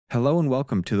Hello and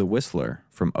welcome to The Whistler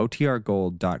from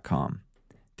OTRGold.com.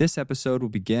 This episode will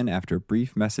begin after a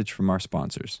brief message from our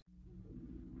sponsors.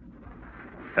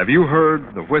 Have you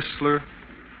heard The Whistler?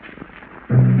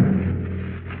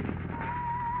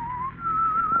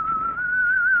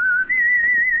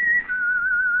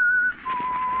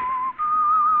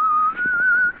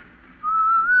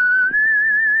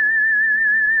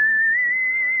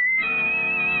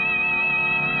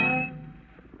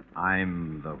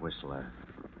 I'm the Whistler.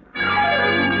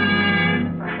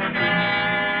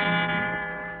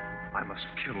 I must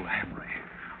kill Henry.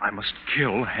 I must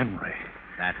kill Henry.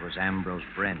 That was Ambrose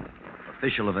Brent,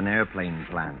 official of an airplane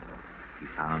plant. He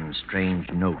found strange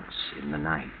notes in the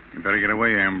night. You better get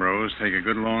away, Ambrose. Take a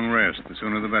good long rest. The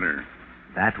sooner the better.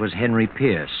 That was Henry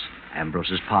Pierce,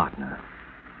 Ambrose's partner.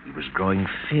 He was growing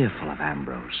fearful of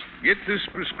Ambrose. Get this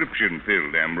prescription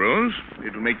filled, Ambrose.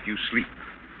 It'll make you sleep.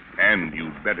 And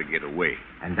you'd better get away.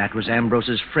 And that was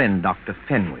Ambrose's friend, Dr.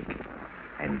 Fenwick.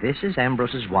 And this is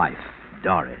Ambrose's wife,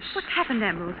 Doris. What's happened,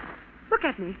 Ambrose? Look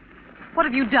at me. What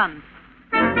have you done?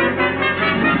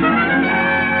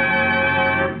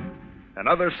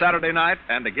 Another Saturday night,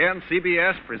 and again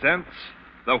CBS presents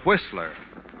The Whistler.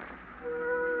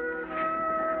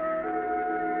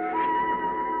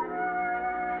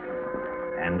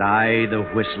 And I, the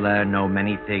Whistler, know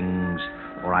many things,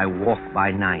 for I walk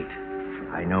by night.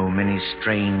 I know many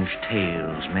strange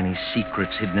tales, many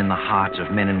secrets hidden in the hearts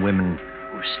of men and women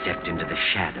who stepped into the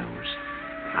shadows.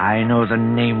 I know the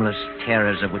nameless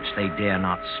terrors of which they dare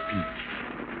not speak.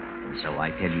 And so I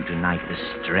tell you tonight the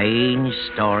strange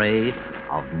story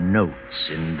of Notes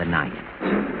in the Night.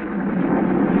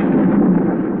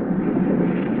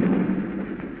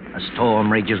 A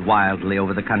storm rages wildly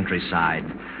over the countryside.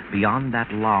 Beyond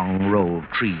that long row of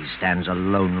trees stands a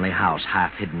lonely house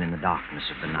half hidden in the darkness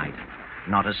of the night.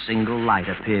 Not a single light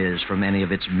appears from any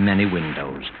of its many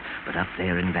windows. But up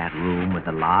there in that room with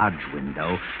the large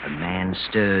window, a man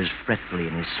stirs fretfully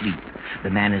in his sleep.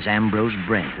 The man is Ambrose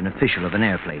Brent, an official of an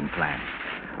airplane plant.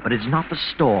 But it's not the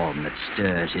storm that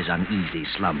stirs his uneasy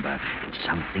slumber. It's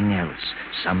something else,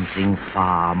 something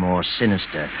far more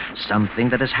sinister, something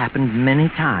that has happened many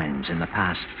times in the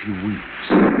past few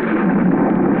weeks.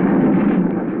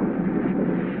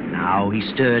 Now he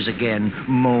stirs again,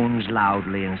 moans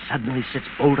loudly, and suddenly sits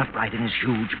bolt upright in his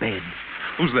huge bed.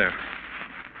 Who's there?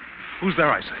 Who's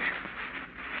there, I say?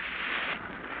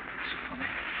 It's funny.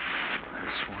 I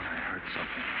swore I heard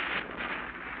something.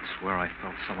 I swear I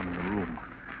felt someone in the room.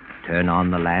 Turn on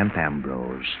the lamp,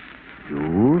 Ambrose.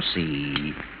 You'll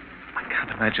see. I can't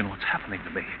imagine what's happening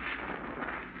to me.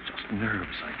 It's just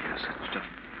nerves, I guess. It's just...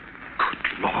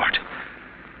 Good Lord.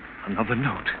 Another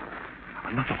note.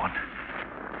 Another one.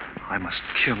 I must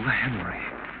kill Henry.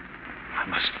 I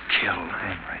must kill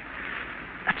Henry.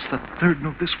 That's the third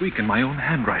note this week in my own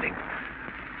handwriting.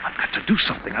 I've got to do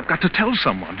something. I've got to tell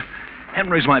someone.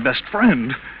 Henry's my best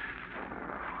friend.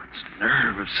 Oh, it's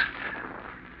nerves.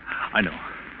 I know.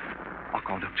 I'll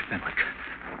call Dr. Fenwick.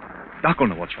 Doc will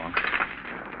know what's wrong.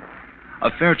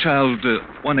 Fairchild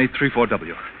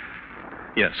 1834W.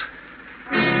 Yes.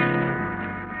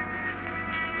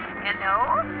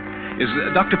 Hello? Is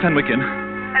Dr. Fenwick in?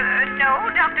 No,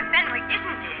 Dr. Fenwick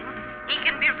isn't in. He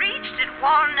can be reached at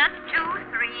Walnut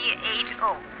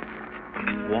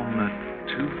 2380. Walnut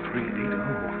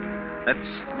 2380. That's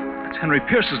Henry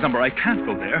Pierce's number. I can't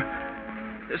go there.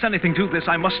 If there's anything to this,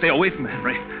 I must stay away from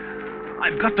Henry.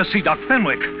 I've got to see Doc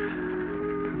Fenwick.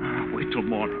 Wait till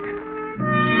morning.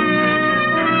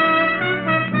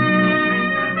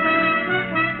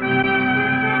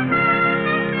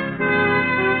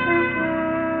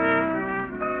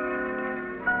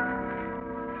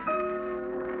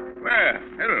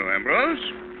 Hello, Ambrose.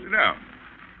 Sit down.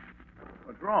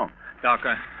 What's wrong? Doc,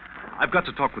 I've got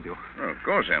to talk with you. Oh, of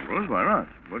course, Ambrose. Why not?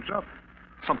 What's up?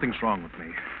 Something's wrong with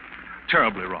me.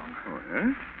 Terribly wrong. Oh,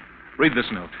 yeah? Read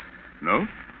this note. No?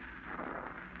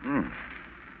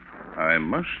 I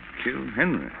must kill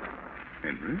Henry.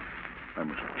 Henry? I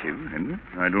must kill Henry?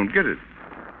 I don't get it.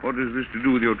 What has this to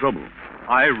do with your trouble?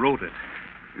 I wrote it.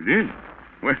 You did?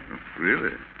 Well,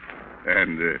 really?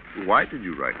 And why did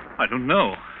you write it? I don't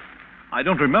know. I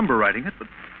don't remember writing it, but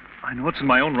I know it's in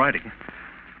my own writing.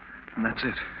 And that's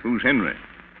it. Who's Henry?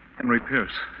 Henry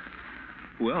Pierce.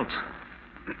 Who else?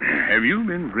 Have you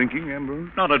been drinking, Ambrose?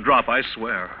 Not a drop, I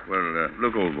swear. Well,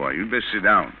 look, old boy, you'd best sit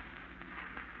down.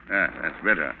 That's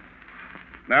better.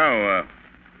 Now,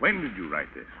 when did you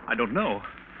write this? I don't know.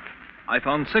 I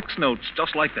found 6 notes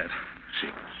just like that.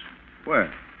 6?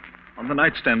 Where? On the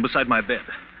nightstand beside my bed.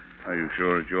 Are you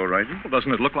sure it's your writing? Well,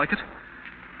 doesn't it look like it?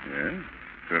 Yeah,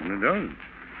 certainly does.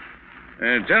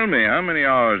 Tell me, how many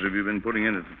hours have you been putting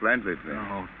in at the plant lately?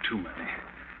 Oh, too many.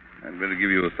 I'd better give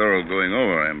you a thorough going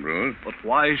over, Ambrose. But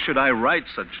why should I write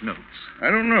such notes? I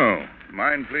don't know.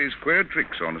 Mine plays queer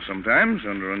tricks on us sometimes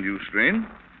under undue strain.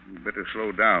 You'd better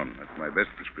slow down. That's my best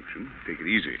prescription. Take it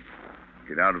easy.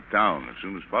 Get out of town as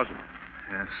soon as possible.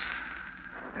 Yes.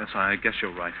 Yes, I guess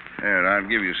you're right. Here, I'll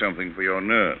give you something for your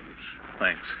nerves.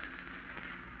 Thanks.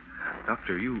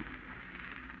 Doctor, you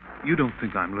don't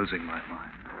think I'm losing my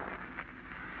mind,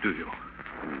 do you?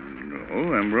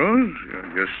 No, Ambrose.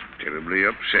 You're just terribly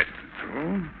upset, that's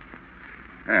all.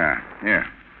 Here.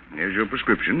 Here's your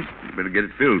prescription. You better get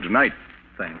it filled tonight.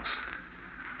 Thanks.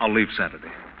 I'll leave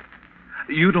Saturday.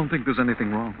 You don't think there's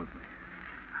anything wrong with me?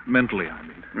 Mentally, I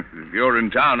mean. If you're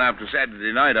in town after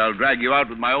Saturday night, I'll drag you out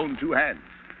with my own two hands.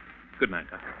 Good night,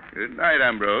 Doctor. Good night,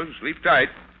 Ambrose. Sleep tight.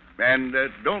 And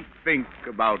don't think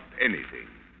about anything.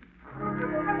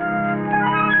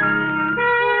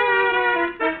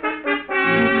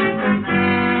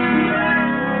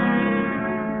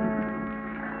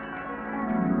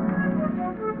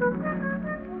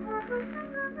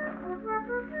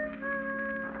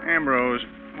 Ambrose,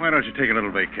 why don't you take a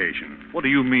little vacation? What do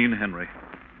you mean, Henry?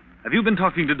 Have you been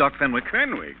talking to Doc Fenwick?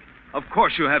 Fenwick? Of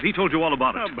course you have. He told you all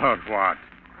about it. About what?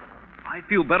 I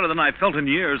feel better than I've felt in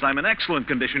years. I'm in excellent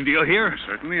condition. Do you hear?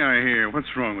 Certainly I hear.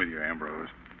 What's wrong with you, Ambrose?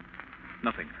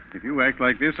 Nothing. If you act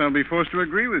like this, I'll be forced to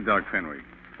agree with Doc Fenwick.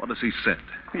 What has he said?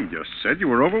 He just said you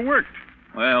were overworked.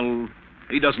 Well,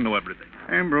 he doesn't know everything.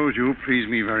 Ambrose, you'll please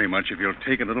me very much if you'll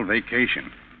take a little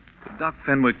vacation. Did Doc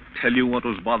Fenwick tell you what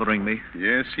was bothering me?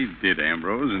 Yes, he did,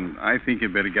 Ambrose, and I think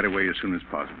you'd better get away as soon as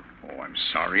possible. Oh, I'm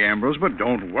sorry, Ambrose, but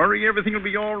don't worry. Everything will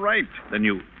be all right. Then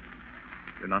you're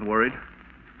not worried?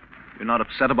 You're not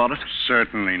upset about it?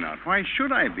 Certainly not. Why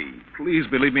should I be? Please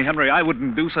believe me, Henry, I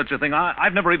wouldn't do such a thing.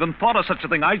 I've never even thought of such a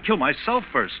thing. I'd kill myself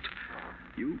first.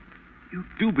 You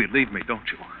do believe me,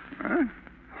 don't you? Huh?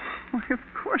 Why, of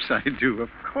course I do, of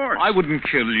course. I wouldn't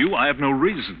kill you. I have no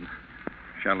reason.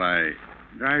 Shall I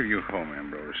drive you home,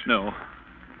 Ambrose? No,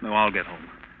 I'll get home.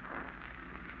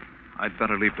 I'd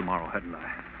better leave tomorrow, hadn't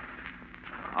I?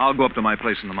 I'll go up to my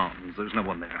place in the mountains. There's no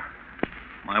one there.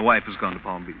 My wife has gone to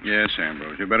Palm Beach. Yes,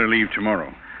 Ambrose. You better leave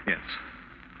tomorrow. Yes.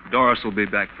 Doris will be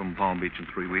back from Palm Beach in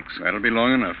 3 weeks. That'll be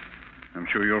long enough. I'm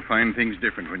sure you'll find things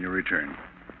different when you return.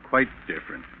 Quite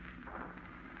different.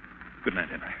 Good night,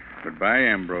 Henry. Goodbye,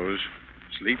 Ambrose.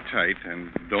 Sleep tight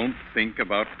and don't think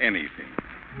about anything.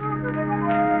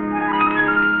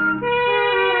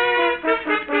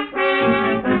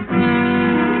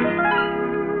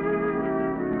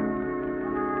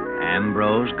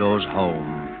 Ambrose goes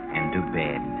home and to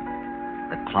bed.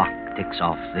 The clock ticks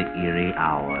off the eerie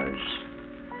hours.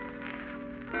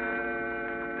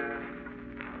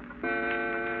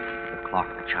 The clock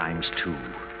chimes 2.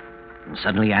 And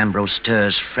suddenly Ambrose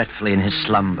stirs fretfully in his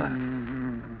slumber.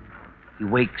 He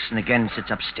wakes and again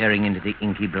sits up staring into the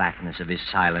inky blackness of his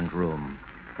silent room.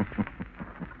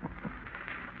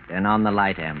 Turn on the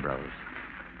light, Ambrose.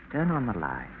 Turn on the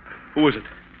light. Who is it?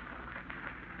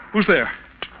 Who's there?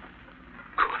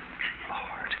 Good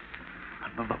Lord.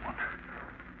 Another one.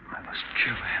 I must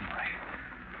kill Henry.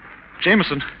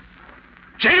 Jameson!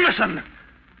 Jameson!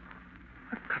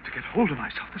 I've got to get hold of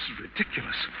myself. This is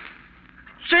ridiculous.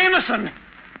 Jameson!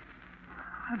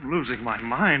 I'm losing my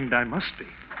mind. I must be.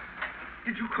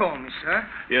 Did you call me, sir?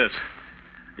 Yes.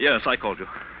 Yes, I called you.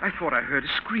 I thought I heard a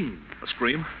scream. A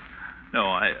scream?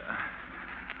 No,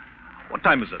 What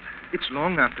time is it? It's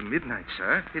long after midnight,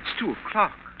 sir. It's 2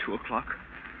 o'clock. 2 o'clock?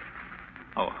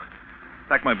 Oh.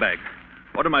 Pack my bag.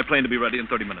 Order my plane to be ready in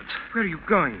 30 minutes. Where are you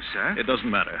going, sir? It doesn't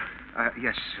matter.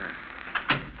 Yes, sir.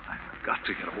 I've got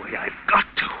to get away. I've got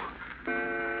to.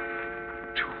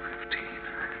 2:15.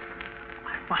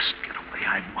 I must get away.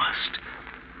 I must.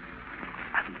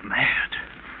 I'm mad.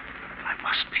 I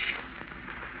must be.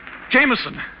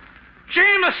 Jameson!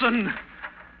 Jameson!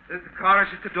 The car is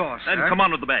at the door, sir. Then come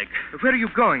on with the bag. Where are you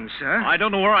going, sir? I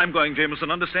don't know where I'm going, Jameson.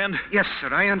 Understand? Yes,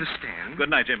 sir, I understand. Good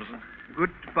night, Jameson.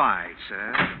 Goodbye,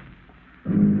 sir.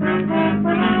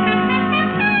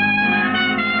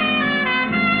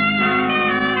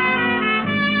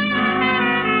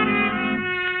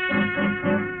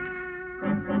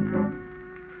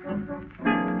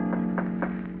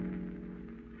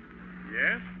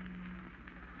 Yes?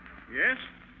 Yes?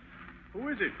 Who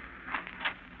is it?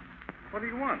 What do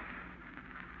you want?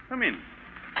 Come in.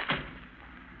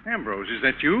 Ambrose, is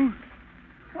that you?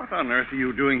 What on earth are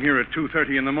you doing here at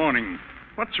 2:30 in the morning?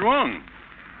 What's wrong?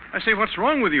 I say, what's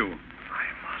wrong with you? I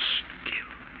must kill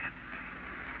Henry.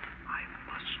 I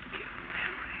must kill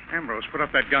Henry. Ambrose, put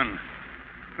up that gun.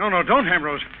 No, don't,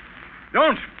 Ambrose.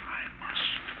 Don't! I must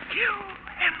kill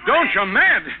Henry. Don't, you're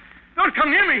mad. Don't come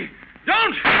near me.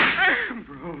 Don't.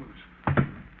 Ambrose.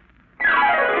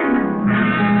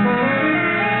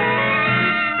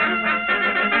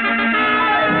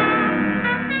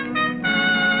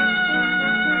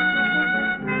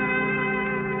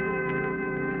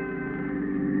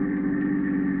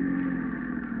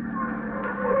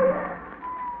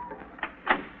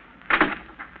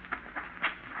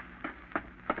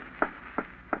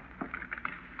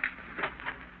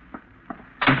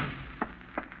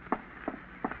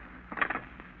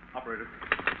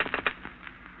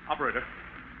 Operator,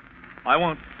 I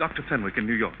want Dr. Fenwick in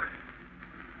New York.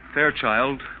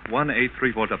 Fairchild,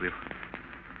 1834W.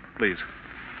 Please.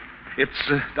 It's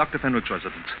Dr. Fenwick's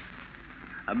residence.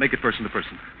 Make it person to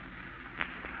person.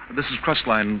 This is cross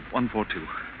line 142.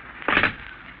 I've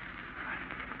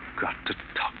got to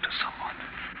talk to someone.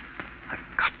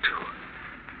 I've got to.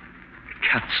 I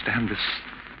can't stand this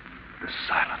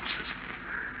silence,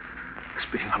 this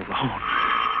being alone.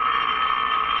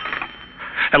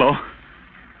 Hello?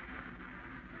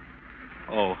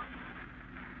 Oh.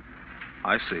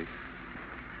 I see.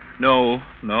 No,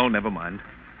 never mind.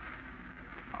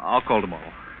 I'll call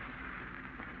tomorrow.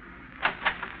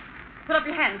 Put up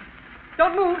your hands.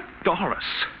 Don't move. Doris!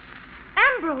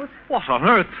 Ambrose! What on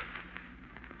earth?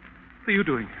 What are you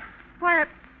doing here? Why,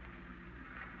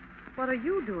 what are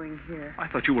you doing here? I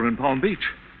thought you were in Palm Beach.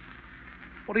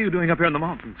 What are you doing up here in the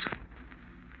mountains?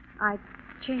 I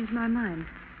changed my mind.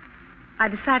 I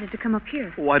decided to come up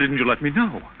here. Why didn't you let me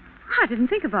know? I didn't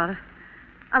think about it.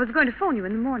 I was going to phone you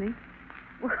in the morning.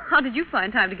 Well, how did you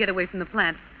find time to get away from the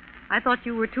plant? I thought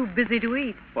you were too busy to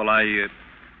eat. Well, I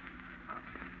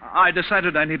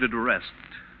decided I needed a rest,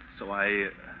 so I...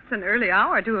 It's an early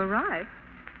hour to arrive.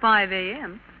 5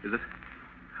 a.m. Is it?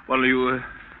 Well, you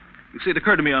see, it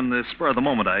occurred to me on the spur of the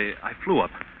moment. I flew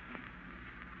up.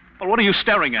 Well, what are you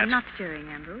staring at? I'm not staring,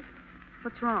 Ambrose.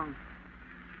 What's wrong?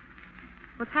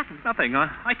 What's happened? Nothing.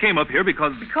 I came up here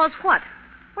because... Because what?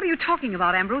 What are you talking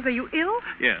about, Ambrose? Are you ill?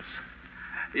 Yes.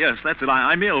 Yes, that's it.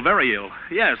 I'm ill, very ill.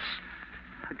 Yes.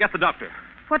 Get the doctor.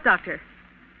 What doctor?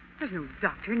 There's no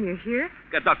doctor near here.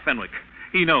 Get Dr. Fenwick.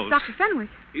 He knows. Dr. Fenwick?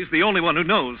 He's the only one who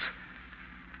knows.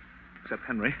 Except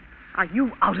Henry. Are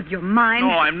you out of your mind? No,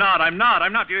 I'm not.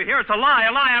 Do you hear? It's a lie.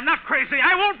 I'm not crazy.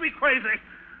 I won't be crazy.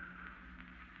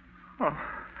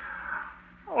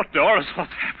 Oh, Doris,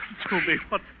 what's happened to me?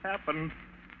 What's happened?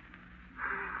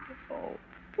 Oh,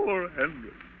 poor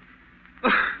Henry.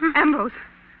 Ambrose,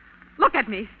 look at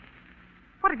me.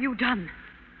 What have you done?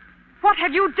 What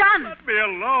have you done? Let me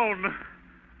alone.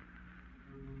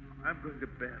 I'm going to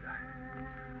bed.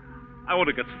 I want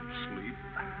to get some sleep.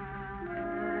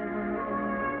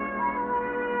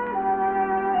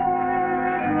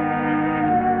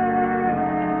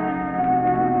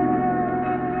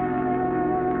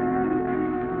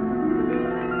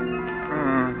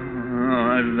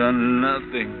 I've done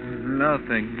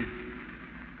nothing.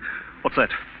 What's that?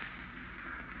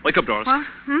 Wake up, Doris. What?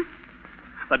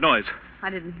 That noise. I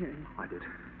didn't hear it. I did.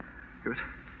 Hear it?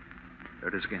 There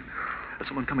it is again. There's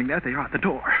someone coming there. They are at the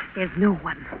door. There's no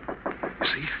one. You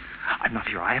see? I'm not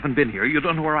here. I haven't been here. You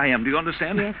don't know where I am. Do you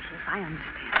understand? Yes, I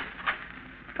understand.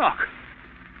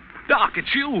 Doc,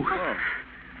 it's you. Oh.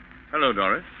 Hello,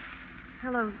 Doris.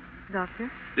 Hello,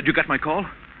 Doctor. Did you get my call?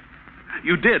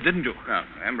 You did, didn't you? Now,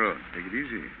 Ambrose, take it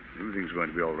easy. Everything's going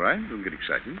to be all right. Don't get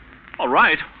excited. All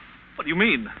right. What do you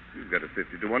mean? You've got a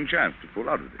 50-1 chance to pull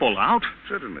out of this. Pull out?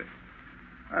 Certainly.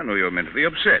 I know you're mentally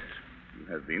upset. You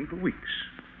have been for weeks.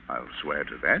 I'll swear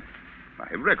to that. I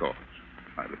have records.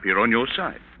 I'll appear on your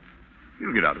side.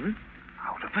 You'll get out of it.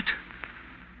 Out of it?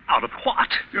 Out of what?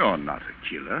 You're not a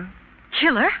killer.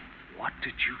 Killer? What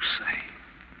did you say?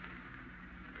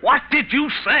 What did you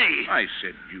say? I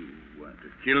said you weren't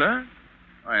a killer.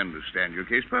 I understand your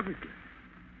case perfectly.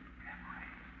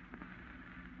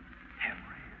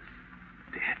 Henry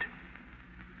is dead.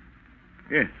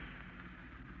 Yes.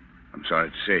 I'm sorry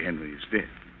to say Henry is dead.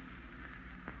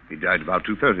 He died about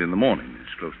 2:30 in the morning,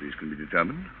 as closely as can be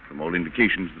determined. From all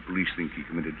indications, the police think he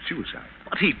committed suicide.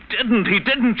 But he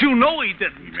didn't. You know he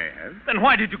didn't. He may have. Then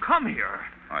why did you come here?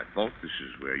 I thought this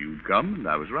is where you'd come, and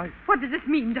I was right. What does this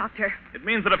mean, Doctor? It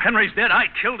means that if Henry's dead, I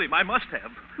killed him. I must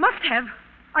have. Must have.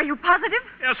 Are you positive?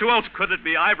 Yes, who else could it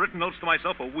be? I've written notes to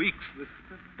myself for weeks. This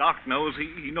Doc knows.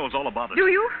 He knows all about it. Do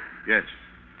you? Yes,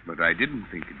 but I didn't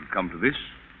think it would come to this.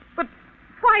 But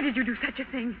why did you do such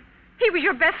a thing? He was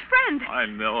your best friend. I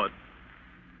know it.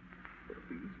 But if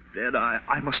he's dead,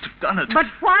 I must have done it. But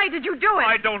why did you do it?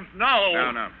 I don't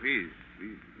know. No, please,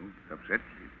 don't get upset.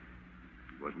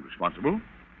 He wasn't responsible.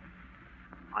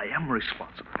 I am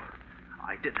responsible.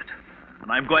 I did it.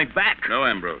 And I'm going back. No,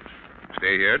 Ambrose.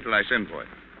 Stay here till I send for you.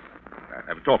 I'll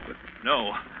have a talk with him.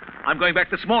 No. I'm going back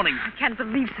this morning. I can't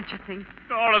believe such a thing.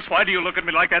 Doris, why do you look at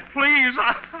me like that? Please.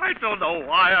 I don't know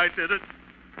why I did it.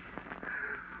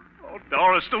 Oh,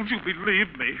 Doris, don't you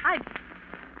believe me?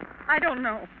 I don't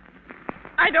know.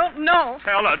 I don't know.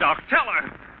 Tell her, Doc. Tell her.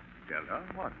 Tell her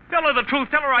what? Tell her the truth.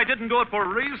 Tell her I didn't do it for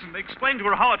a reason. Explain to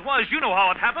her how it was. You know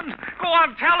how it happened. Go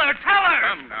on, tell her. Tell her.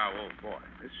 Come now, old boy.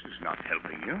 This is not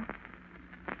helping you.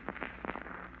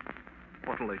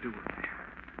 What'll they do with me?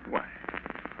 Why?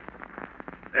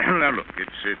 Now, look,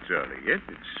 it's early yet.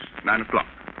 It's 9 o'clock.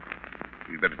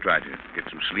 You'd better try to get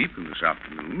some sleep this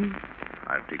afternoon.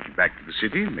 I'll take you back to the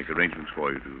city and make arrangements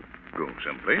for you to go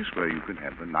someplace where you can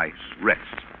have a nice rest.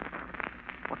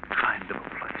 What kind of a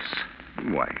place?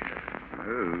 Why,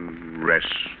 rest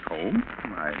home.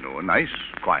 I know a nice,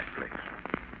 quiet place.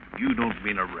 You don't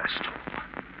mean a rest home.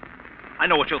 I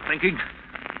know what you're thinking.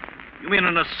 You mean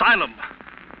an asylum.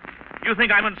 You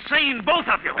think I'm insane, both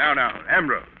of you. Now,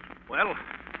 Ambrose. Well,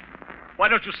 why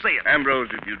don't you say it? Ambrose,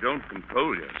 if you don't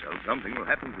control yourself, something will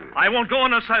happen to you. I won't go to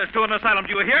an asylum.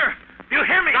 Do you hear? Do you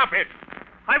hear me? Stop it.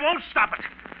 I won't stop it.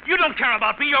 You don't care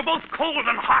about me. You're both cold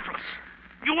and heartless.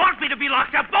 You want me to be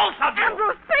locked up, both of you.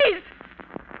 Ambrose, please.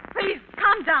 Please,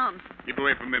 calm down. Keep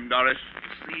away from him, Doris.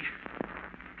 See?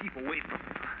 Keep away from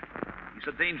him. He's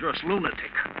a dangerous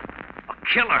lunatic. A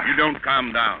killer. You don't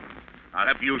calm down. I'll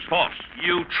have to use force.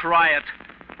 You try it.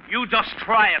 You just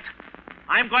try it.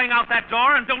 I'm going out that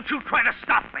door, and don't you try to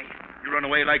stop me. You run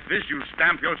away like this, you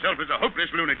stamp yourself as a hopeless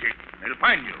lunatic. They'll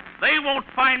find you. They won't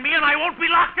find me, and I won't be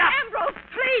locked up. Ambrose,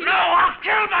 please. No, I'll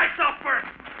kill myself first.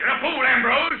 You're a fool,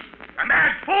 Ambrose. A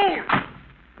mad fool.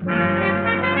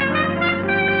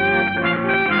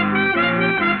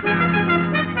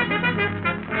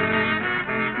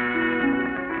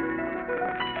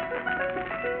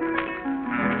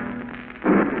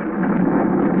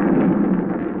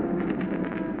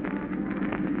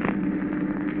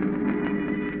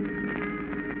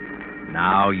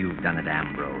 Now you've done it,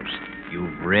 Ambrose.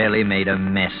 You've really made a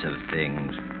mess of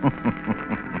things.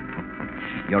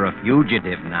 You're a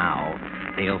fugitive now.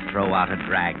 They'll throw out a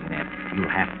dragnet. You'll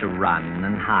have to run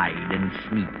and hide and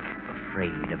sneak,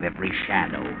 afraid of every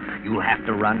shadow. You'll have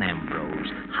to run,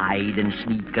 Ambrose. Hide and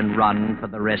sneak and run for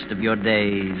the rest of your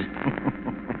days.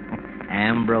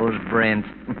 Ambrose Brent,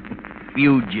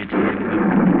 fugitive.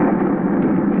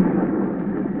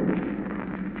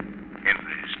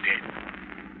 Henry's dead.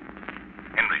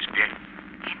 Henry's dead.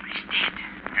 Henry's dead.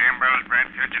 Ambrose Brent,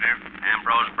 fugitive.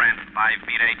 Ambrose Brent, 5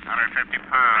 feet 8, 150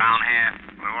 pounds. brown hair,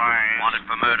 Blue eyes. wanted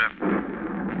for murder.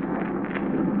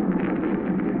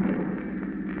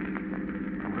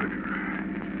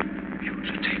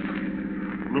 Fugitive.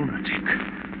 Lunatic.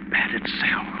 Padded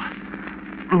cell.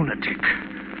 Lunatic.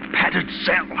 Padded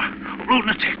cell.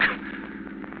 Lunatic.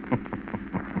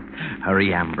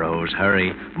 Hurry, Ambrose,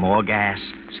 hurry. More gas.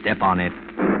 Step on it.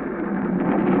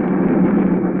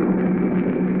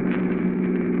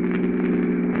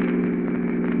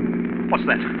 What's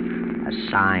that? A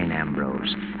sign,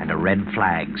 Ambrose, and a red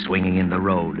flag swinging in the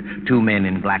road. 2 men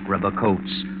in black rubber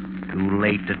coats. Too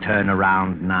late to turn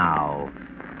around now.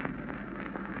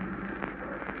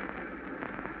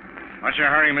 What's your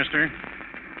hurry, mister?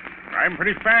 Driving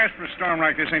pretty fast for a storm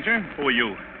like this, ain't you? Who are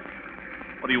you?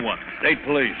 What do you want? State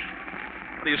police.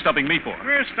 What are you stopping me for?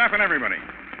 We're stopping everybody.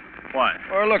 Why?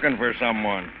 We're looking for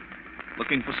someone.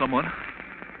 Looking for someone?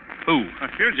 Who? A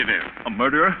fugitive. A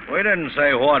murderer? We didn't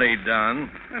say what he'd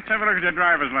done. Let's have a look at your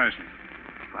driver's license.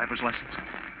 Driver's license?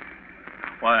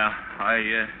 Why,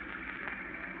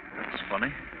 that's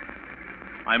funny.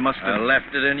 I must have...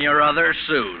 left it in your other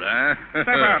suit, huh? Step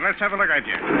out. Let's have a look at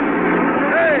you.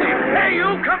 Hey, you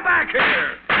come back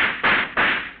here.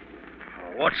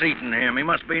 What's eating him? He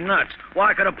must be nuts. Well,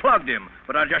 I could have plugged him,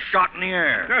 but I just shot in the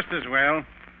air. Just as well.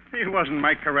 He wasn't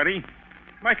Mike Coretti.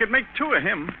 Mike could make 2 of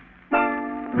him.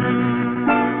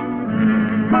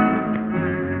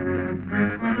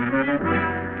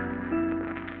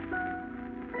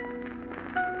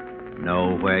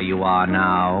 Know where you are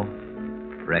now?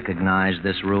 Recognize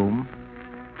this room?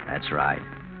 That's right.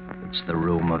 It's the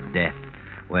room of death,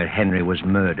 where Henry was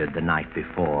murdered the night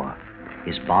before.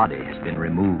 His body has been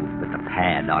removed, but the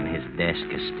pad on his desk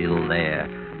is still there,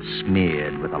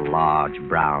 smeared with a large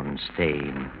brown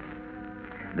stain.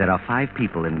 There are 5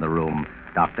 people in the room: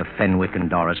 Dr. Fenwick and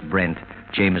Doris Brent,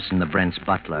 Jameson the Brent's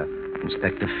butler,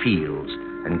 Inspector Fields,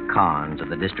 and Carnes of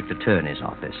the District Attorney's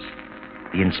office.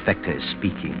 The inspector is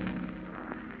speaking.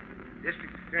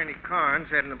 District Attorney Carnes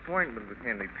had an appointment with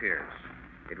Henry Pierce.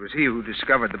 It was he who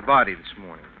discovered the body this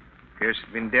morning. Pierce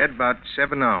had been dead about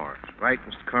 7 hours. Right,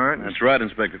 Mr. Carnes? That's right,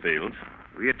 Inspector Fields.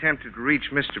 We attempted to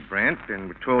reach Mr. Brent and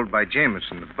were told by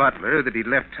Jameson, the butler, that he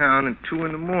left town at 2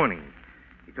 in the morning.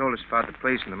 He told us about the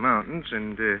place in the mountains,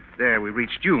 and there we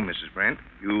reached you, Mrs. Brent.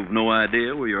 You've no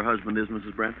idea where your husband is,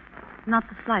 Mrs. Brent? Not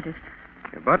the slightest.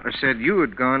 Your butler said you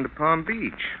had gone to Palm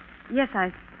Beach. Yes,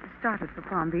 I started for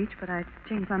Palm Beach, but I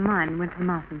changed my mind and went to the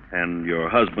mountains. And your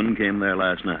husband came there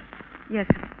last night? Yes,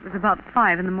 it was about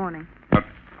 5 in the morning. About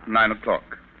 9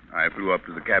 o'clock. I flew up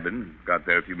to the cabin and got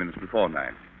there a few minutes before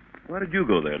 9. Why did you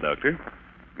go there, Doctor?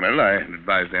 Well, I had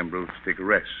advised Ambrose to take a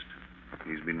rest.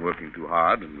 He's been working too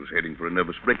hard and was heading for a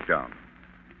nervous breakdown.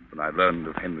 When I learned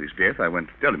of Henry's death, I went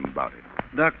to tell him about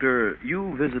it. Doctor,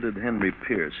 you visited Henry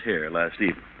Pierce here last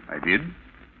evening. I did.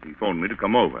 He phoned me to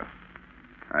come over.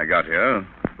 I got here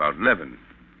about 11.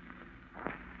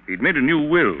 He'd made a new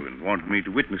will and wanted me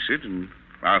to witness it and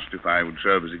asked if I would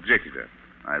serve as executor.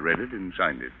 I read it and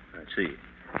signed it. I see.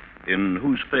 In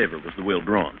whose favor was the will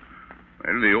drawn?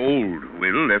 Well, the old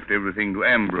will left everything to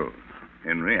Ambrose.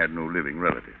 Henry had no living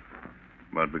relative.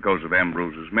 But because of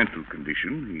Ambrose's mental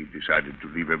condition, he decided to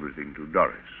leave everything to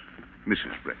Doris,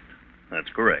 Mrs. Brent. That's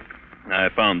correct. I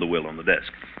found the will on the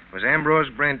desk. Was Ambrose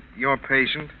Brent your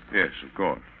patient? Yes, of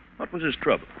course. What was his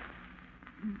trouble?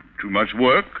 Too much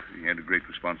work. He had a great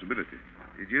responsibility.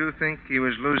 Did you think he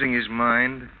was losing his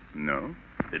mind? No.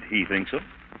 Did he think so?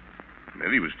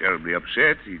 Well, he was terribly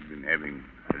upset. He'd been having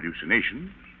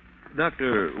hallucinations.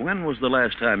 Doctor, when was the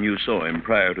last time you saw him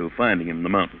prior to finding him in the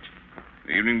mountains?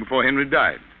 The evening before Henry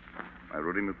died. I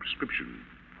wrote him a prescription.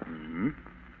 Mm-hmm.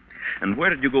 And where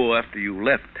did you go after you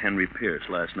left Henry Pierce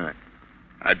last night?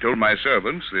 I told my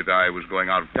servants that I was going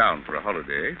out of town for a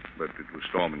holiday, but it was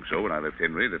storming so when I left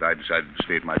Henry that I decided to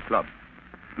stay at my club.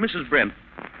 Mrs. Brent,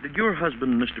 did your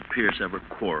husband, Mr. Pierce, ever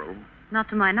quarrel? Not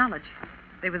to my knowledge.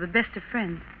 They were the best of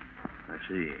friends. I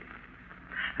see.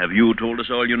 Have you told us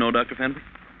all you know, Dr. Fenby?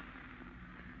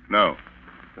 No.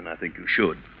 Then I think you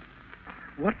should.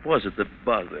 What was it that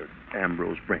bothered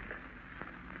Ambrose Brent?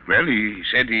 Well, he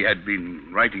said he had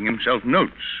been writing himself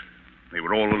notes. They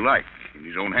were all alike, in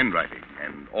his own handwriting,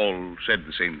 and all said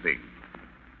the same thing.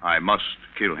 I must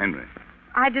kill Henry.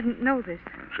 I didn't know this.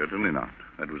 Certainly not.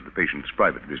 That was the patient's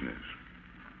private business.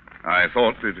 I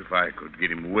thought that if I could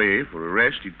get him away for a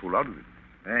rest, he'd pull out of it.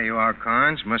 There you are,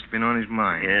 Carnes. Must have been on his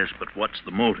mind. Yes, but what's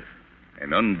the motive?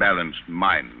 An unbalanced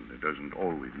mind doesn't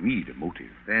always need a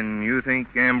motive. Then you think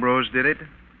Ambrose did it?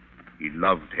 He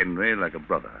loved Henry like a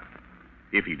brother.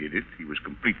 If he did it, he was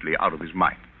completely out of his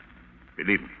mind.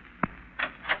 Believe me.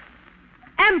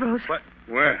 Ambrose! What?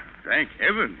 Well, thank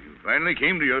heaven. You finally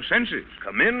came to your senses.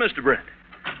 Come in, Mr. Brent.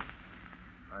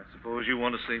 I suppose you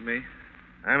want to see me?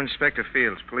 I'm Inspector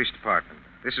Fields, Police Department.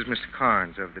 This is Mr.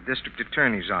 Carnes of the District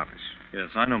Attorney's Office. Yes,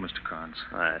 I know Mr. Carnes.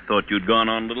 I thought you'd gone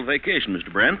on a little vacation,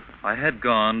 Mr. Brent. I had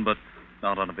gone, but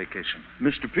not on a vacation.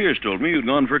 Mr. Pierce told me you'd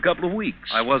gone for a couple of weeks.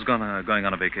 I was going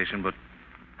on a vacation, but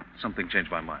something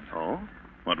changed my mind. Oh?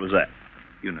 What was that?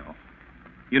 You know.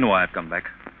 You know why I've come back.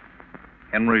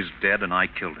 Henry's dead, and I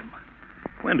killed him.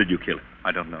 When did you kill him?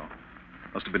 I don't know.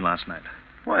 Must have been last night.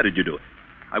 Why did you do it?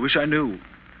 I wish I knew.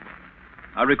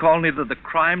 I recall neither the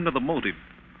crime nor the motive.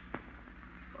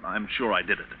 But I'm sure I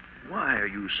did it. Why are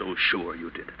you so sure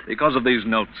you did it? Because of these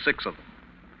notes, 6 of them.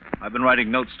 I've been writing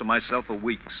notes to myself for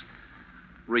weeks.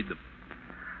 Read them.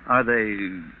 Are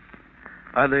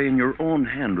they in your own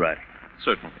handwriting?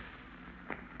 Certainly.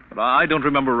 But I don't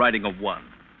remember writing a one.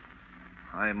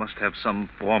 I must have some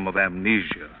form of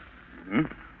amnesia. Hmm?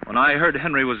 When I heard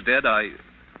Henry was dead, I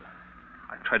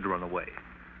tried to run away.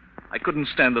 I couldn't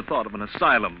stand the thought of an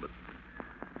asylum, but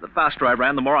the faster I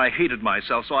ran, the more I hated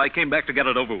myself, so I came back to get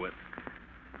it over with.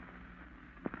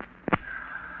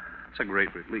 It's a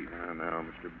great relief. Now,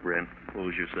 Mr. Brent,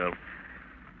 compose yourself.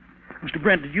 Mr.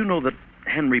 Brent, did you know that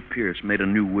Henry Pierce made a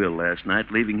new will last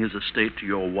night, leaving his estate to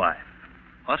your wife?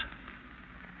 What?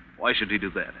 Why should he do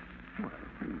that? Well,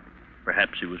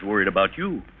 perhaps he was worried about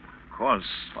you. Of course.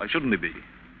 Why shouldn't he be?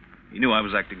 He knew I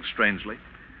was acting strangely.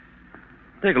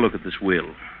 Take a look at this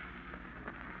will.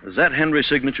 Is that Henry's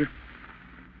signature?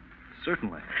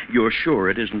 Certainly. You're sure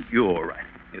it isn't your writing?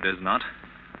 It is not.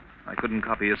 I couldn't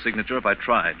copy his signature if I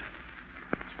tried.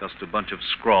 It's just a bunch of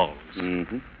scrawls.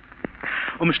 Mm-hmm.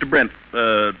 Oh, Mr. Brent,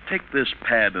 take this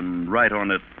pad and write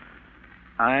on it,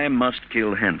 I must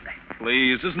kill Henry.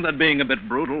 Please, isn't that being a bit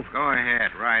brutal? Go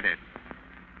ahead, write it.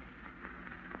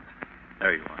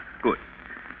 There you are. Good.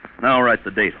 Now write the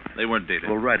date on it. They weren't dated.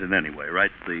 Well, write it anyway.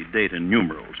 Write the date in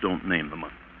numerals. Don't name the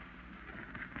month.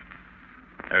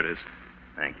 There it is.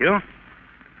 Thank you.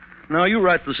 Now you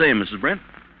write the same, Mrs. Brent.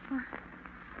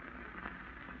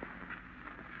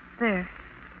 There.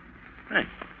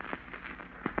 Thanks.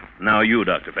 Now you,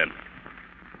 Dr. Bentley.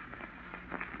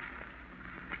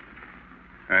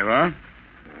 I are?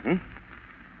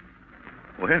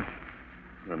 Well,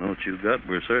 the notes you got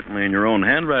were certainly in your own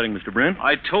handwriting, Mr. Brent.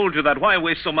 I told you that. Why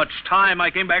waste so much time?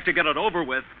 I came back to get it over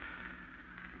with.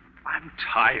 I'm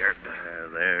tired.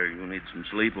 There, you need some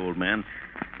sleep, old man.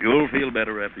 You'll feel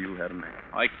better after you've had a nap.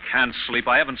 I can't sleep.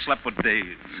 I haven't slept for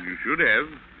days. You should have.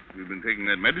 You've been taking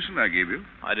that medicine I gave you.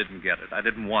 I didn't get it. I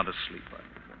didn't want to sleep.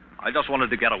 I just wanted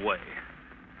to get away.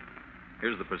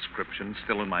 Here's the prescription,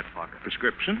 still in my pocket.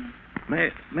 Prescription?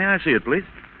 May I see it, please?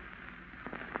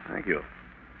 Thank you.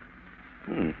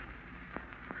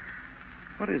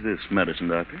 What is this medicine,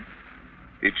 Doctor?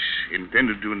 It's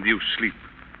intended to induce sleep,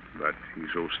 but he's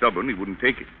so stubborn he wouldn't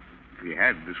take it. If he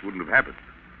had, this wouldn't have happened.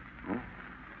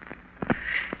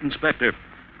 Inspector,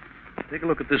 take a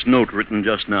look at this note written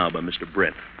just now by Mr.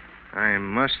 Brent. I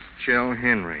must kill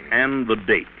Henry. And the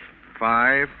date.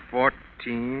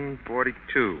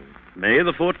 5/14/42. May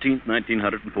the 14th,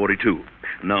 1942.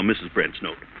 Now, Mrs. Brent's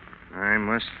note. I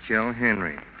must kill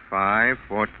Henry.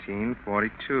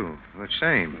 5/14/42. The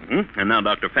same. And now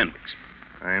Dr. Fenwick's.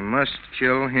 I must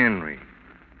kill Henry.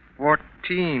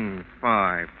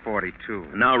 14/5/42.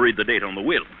 And now read the date on the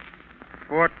will.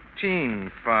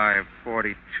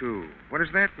 14/5/42. What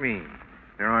does that mean?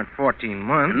 There aren't 14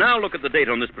 months. And now look at the date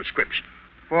on this prescription.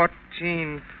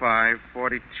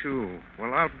 14/5/42.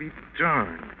 Well, I'll be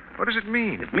darned. What does it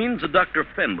mean? It means that Dr.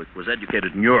 Fenwick was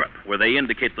educated in Europe, where they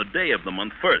indicate the day of the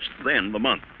month first, then the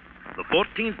month. The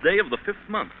 14th day of the 5th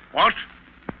month. What?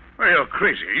 Well, you're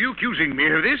crazy. Are you accusing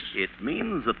me of this? It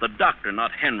means that the doctor,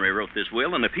 not Henry, wrote this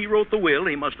will, and if he wrote the will,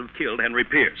 he must have killed Henry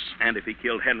Pierce. And if he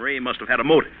killed Henry, he must have had a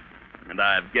motive. And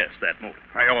I've guessed that motive.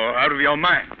 You're out of your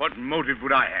mind. What motive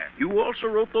would I have? You also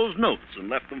wrote those notes and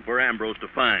left them for Ambrose to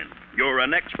find. You're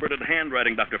an expert at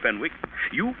handwriting, Dr. Fenwick.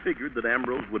 You figured that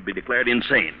Ambrose would be declared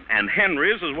insane, and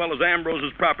Henry's as well as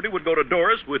Ambrose's property would go to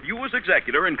Doris with you as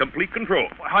executor in complete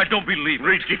control. I don't believe it.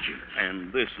 Ridiculous.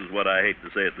 And this is what I hate to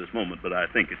say at this moment, but I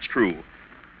think it's true.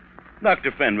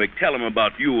 Dr. Fenwick, tell him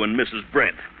about you and Mrs.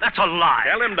 Brent. That's a lie.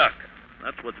 Tell him, Doctor.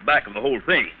 That's what's back of the whole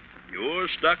thing. You're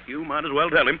stuck. You might as well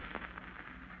tell him.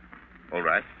 All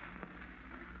right.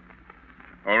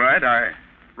 All right, I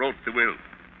wrote the will.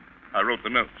 I wrote the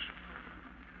notes.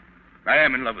 I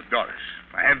am in love with Doris.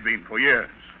 I have been for years.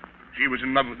 She was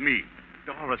in love with me.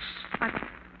 Doris.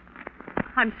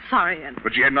 I'm sorry, Ann.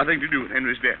 But she had nothing to do with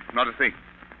Henry's death. Not a thing.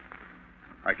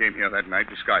 I came here that night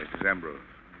disguised as Ambrose.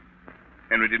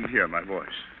 Henry didn't hear my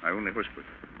voice. I only whispered.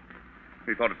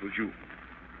 He thought it was you.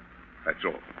 That's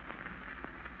all.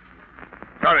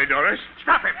 Sorry, Doris.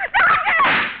 Stop him.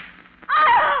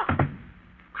 Oh! Good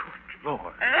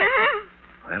Lord.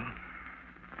 Well,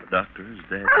 the doctor is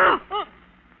dead.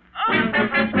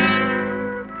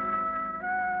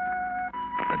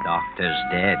 The doctor's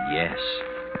dead, yes.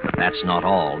 But that's not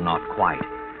all, not quite.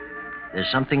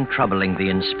 There's something troubling the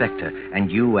inspector,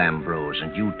 and you, Ambrose,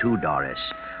 and you too, Doris.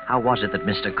 How was it that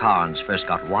Mr. Carnes first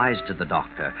got wise to the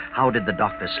doctor? How did the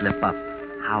doctor slip up?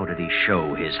 How did he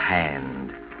show his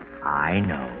hand? I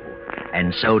know.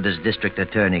 And so does District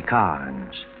Attorney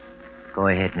Carnes. Go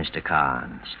ahead, Mr.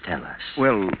 Carnes. Tell us.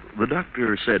 Well, the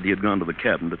doctor said he had gone to the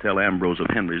cabin to tell Ambrose of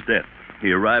Henry's death.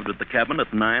 He arrived at the cabin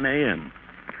at 9 a.m.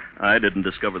 I didn't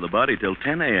discover the body till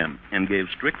 10 a.m. and gave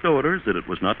strict orders that it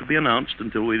was not to be announced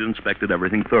until we'd inspected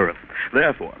everything thoroughly.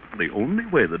 Therefore, the only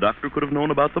way the doctor could have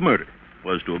known about the murder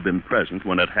was to have been present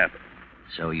when it happened.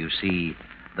 So you see,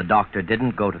 the doctor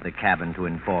didn't go to the cabin to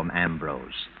inform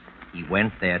Ambrose. He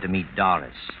went there to meet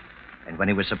Doris. And when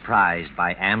he was surprised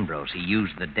by Ambrose, he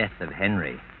used the death of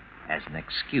Henry as an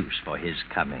excuse for his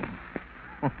coming.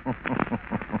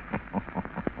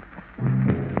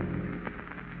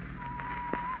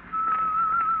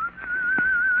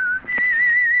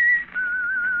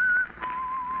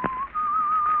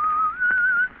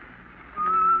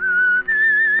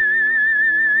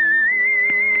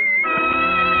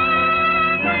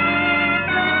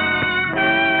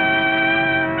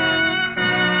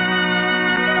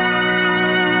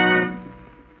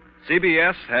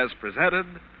 CBS has presented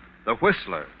The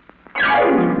Whistler.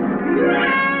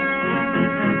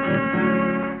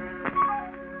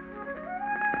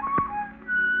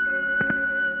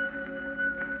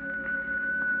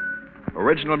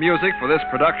 Original music for this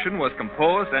production was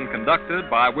composed and conducted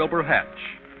by Wilbur Hatch.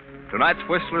 Tonight's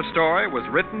Whistler story was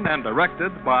written and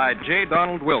directed by J.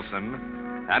 Donald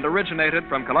Wilson and originated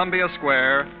from Columbia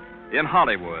Square in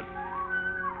Hollywood.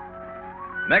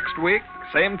 Next week,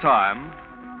 same time,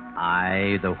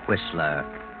 I, the Whistler,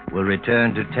 will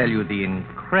return to tell you the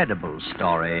incredible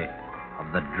story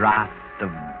of the Draft of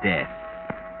Death.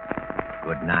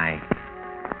 Good night.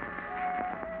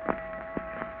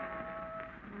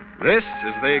 This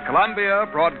is the Columbia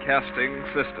Broadcasting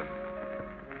System.